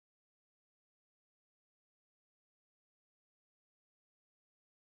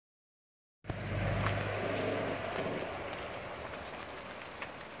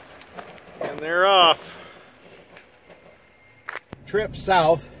they're off. Trip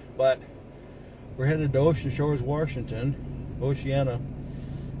south, but we're headed to Ocean Shores, Washington, Oceana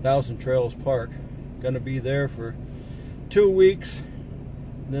 1000 Trails Park. Gonna be there for 2 weeks.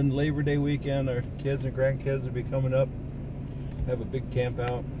 And then Labor Day weekend, our kids and grandkids will be coming up. Have a big camp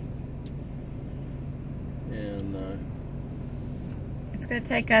out. And it's gonna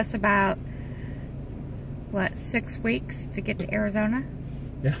take us about, what, 6 weeks to get to Arizona?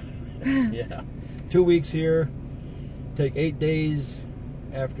 yeah, yeah. 2 weeks here. Take 8 days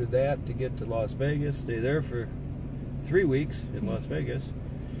after that to get to Las Vegas. Stay there for 3 weeks in Las Vegas.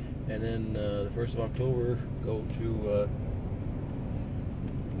 And then the 1st of October, go to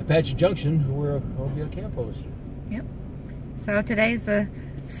Apache Junction, where I'll be a camp host. Yep. So today's the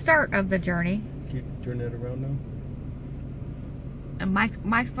start of the journey. Can you turn that around now? And Mike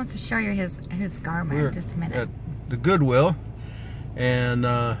wants to show you his Garmin in just a minute. At the Goodwill, and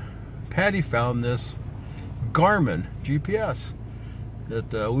Patty found this Garmin GPS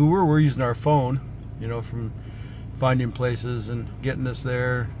that we're using our phone, you know, from finding places and getting us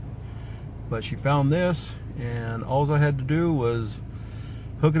there. But she found this, and all I had to do was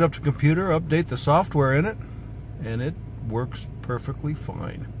hook it up to the computer, update the software in it, and it works perfectly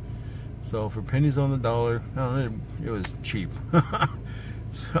fine. So for pennies on the dollar, it was cheap.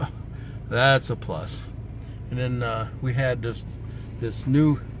 So that's a plus. And then we had this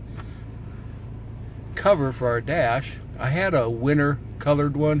new cover for our dash. I had a winter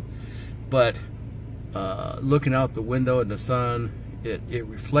colored one, but looking out the window in the sun, it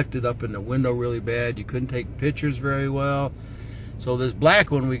reflected up in the window really bad. You couldn't take pictures very well. So this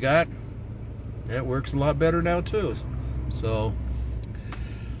black one we got, that works a lot better now too. So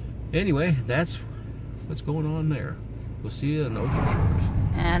anyway, that's what's going on there. We'll see you in Ocean Shores.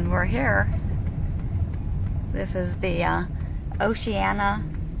 And we're here. This is the Oceana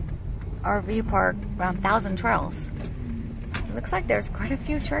RV Park around 1000 Trails. It looks like there's quite a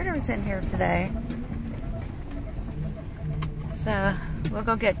few traders in here today. So we'll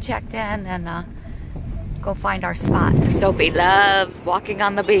go get checked in and go find our spot. Sophie loves walking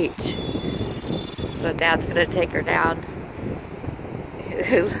on the beach. So Dad's gonna take her down.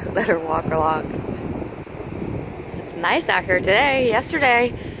 Let her walk along. It's nice out here today.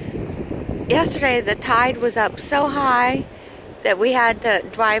 Yesterday the tide was up so high that we had to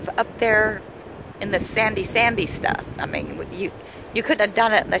drive up there in the sandy stuff. I mean, you couldn't have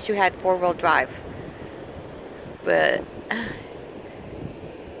done it unless you had 4-wheel drive. But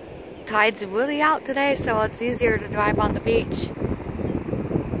tide's really out today, so it's easier to drive on the beach.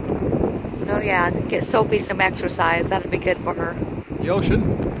 So yeah, get Sophie some exercise. That'd be good for her. The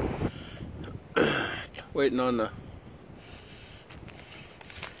ocean. Waiting on the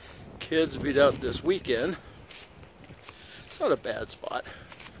kids to be out this weekend. It's not a bad spot.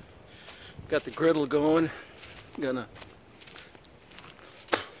 Got the griddle going. Gonna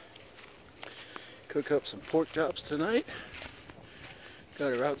cook up some pork chops tonight.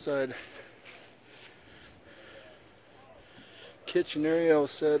 Got her outside kitchen area all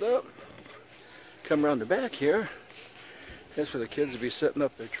set up. Come around the back here. That's where the kids will be setting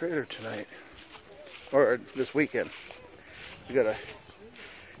up their trailer tonight, or this weekend. We got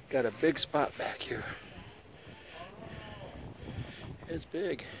a big spot back here. It's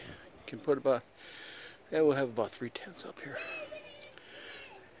big. Can put about, yeah, we'll have about 3 tents up here.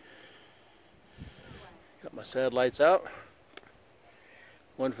 Got my satellites out.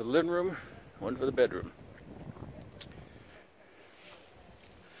 One for the living room, one for the bedroom.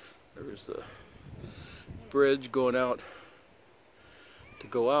 There's the bridge going out to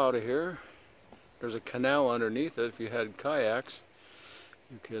go out of here. There's a canal underneath it. If you had kayaks,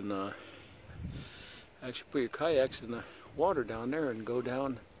 you can actually put your kayaks in the water down there and go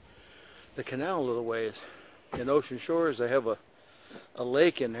down the canal a little ways. In Ocean Shores, they have a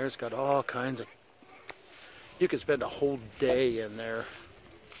lake in there. It's got all kinds of, you could spend a whole day in there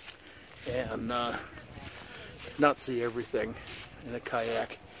and not see everything in a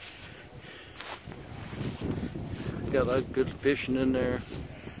kayak. Got a lot of good fishing in there.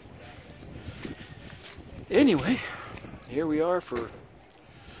 Anyway, here we are for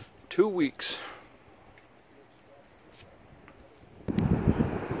 2 weeks.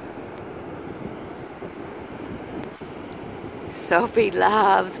 Sophie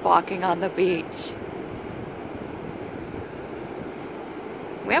loves walking on the beach.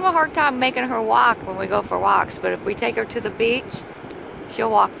 We have a hard time making her walk when we go for walks, but if we take her to the beach,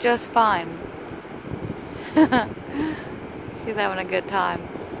 she'll walk just fine. She's having a good time.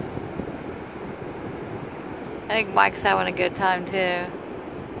 I think Mike's having a good time too.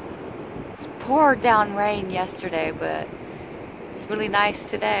 It's poured down rain yesterday, but it's really nice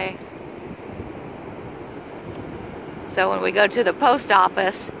today. So when we go to the post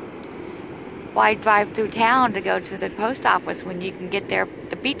office, why drive through town to go to the post office when you can get there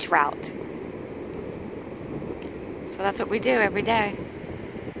the beach route? So that's what we do every day.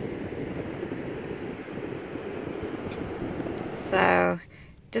 So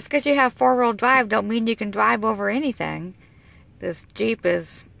just because you have four-wheel drive don't mean you can drive over anything. This Jeep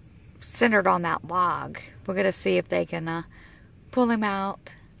is centered on that log. We're going to see if they can pull him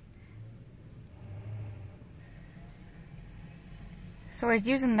out. So he's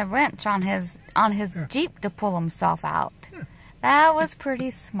using the wrench on his Jeep to pull himself out. Yeah. That was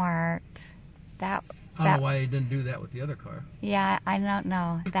pretty smart. I don't know why he didn't do that with the other car. Yeah, I don't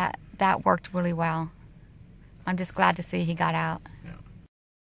know. That worked really well. I'm just glad to see he got out.